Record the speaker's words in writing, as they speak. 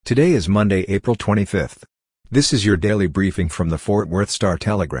Today is Monday, April 25th. This is your daily briefing from the Fort Worth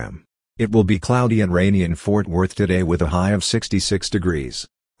Star-Telegram. It will be cloudy and rainy in Fort Worth today with a high of 66 degrees.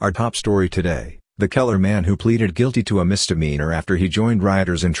 Our top story today: the Keller man who pleaded guilty to a misdemeanor after he joined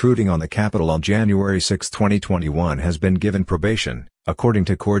rioters intruding on the Capitol on January 6, 2021 has been given probation, according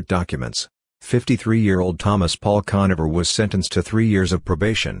to court documents. 53-year-old Thomas Paul Conover was sentenced to 3 years of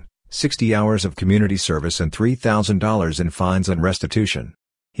probation, 60 hours of community service and $3,000 in fines and restitution.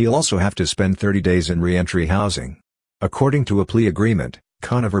 He'll also have to spend 30 days in reentry housing. According to a plea agreement,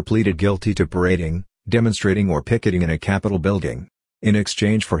 Conover pleaded guilty to parading, demonstrating or picketing in a Capitol building. In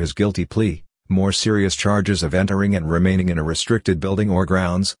exchange for his guilty plea, more serious charges of entering and remaining in a restricted building or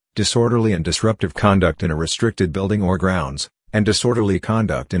grounds, disorderly and disruptive conduct in a restricted building or grounds, and disorderly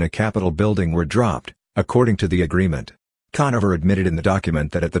conduct in a Capitol building were dropped, according to the agreement. Conover admitted in the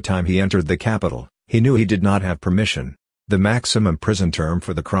document that at the time he entered the Capitol, he knew he did not have permission. The maximum prison term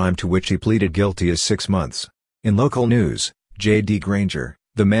for the crime to which he pleaded guilty is 6 months. In local news, J.D. Granger,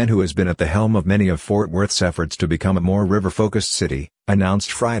 the man who has been at the helm of many of Fort Worth's efforts to become a more river-focused city, announced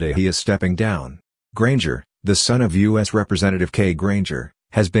Friday he is stepping down. Granger, the son of U.S. Representative Kay Granger,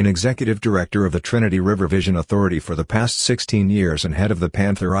 has been executive director of the Trinity River Vision Authority for the past 16 years and head of the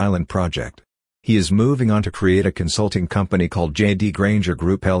Panther Island Project. He is moving on to create a consulting company called J.D. Granger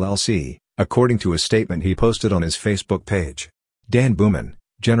Group LLC, according to a statement he posted on his Facebook page. Dan Booman,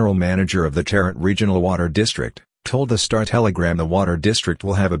 general manager of the Tarrant Regional Water District, told the Star-Telegram the Water District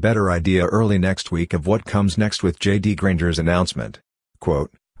will have a better idea early next week of what comes next with J.D. Granger's announcement.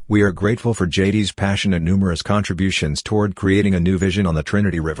 Quote, "We are grateful for J.D.'s passion and numerous contributions toward creating a new vision on the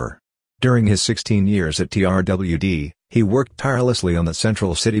Trinity River. During his 16 years at TRWD, he worked tirelessly on the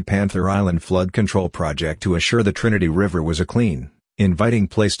Central City Panther Island Flood Control Project to assure the Trinity River was a clean, inviting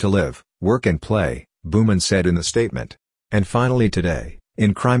place to live, work and play," Booman said in the statement. And finally today,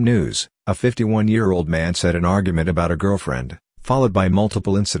 in crime news, a 51-year-old man said an argument about a girlfriend, followed by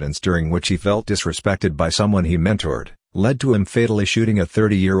multiple incidents during which he felt disrespected by someone he mentored, led to him fatally shooting a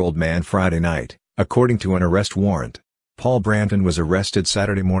 30-year-old man Friday night, according to an arrest warrant. Paul Branton was arrested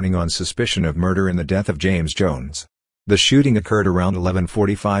Saturday morning on suspicion of murder in the death of James Jones. The shooting occurred around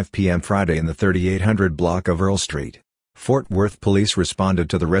 11:45 p.m. Friday in the 3800 block of Earl Street. Fort Worth police responded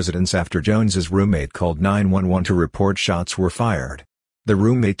to the residence after Jones's roommate called 911 to report shots were fired. The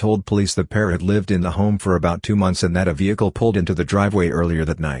roommate told police the pair had lived in the home for about 2 months and that a vehicle pulled into the driveway earlier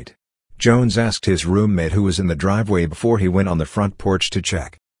that night. Jones asked his roommate who was in the driveway before he went on the front porch to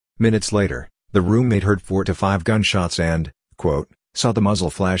check. Minutes later, the roommate heard 4 to 5 gunshots and, quote, saw the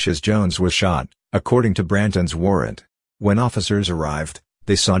muzzle flash as Jones was shot, according to Branton's warrant. When officers arrived,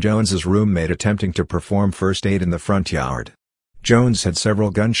 they saw Jones's roommate attempting to perform first aid in the front yard. Jones had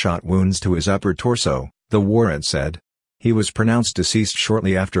several gunshot wounds to his upper torso, the warrant said. He was pronounced deceased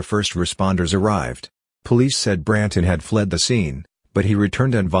shortly after first responders arrived. Police said Branton had fled the scene, but he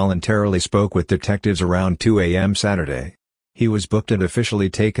returned and voluntarily spoke with detectives around 2 a.m. Saturday. He was booked and officially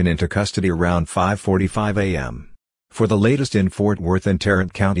taken into custody around 5:45 a.m. For the latest in Fort Worth and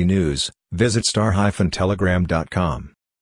Tarrant County news, visit star-telegram.com.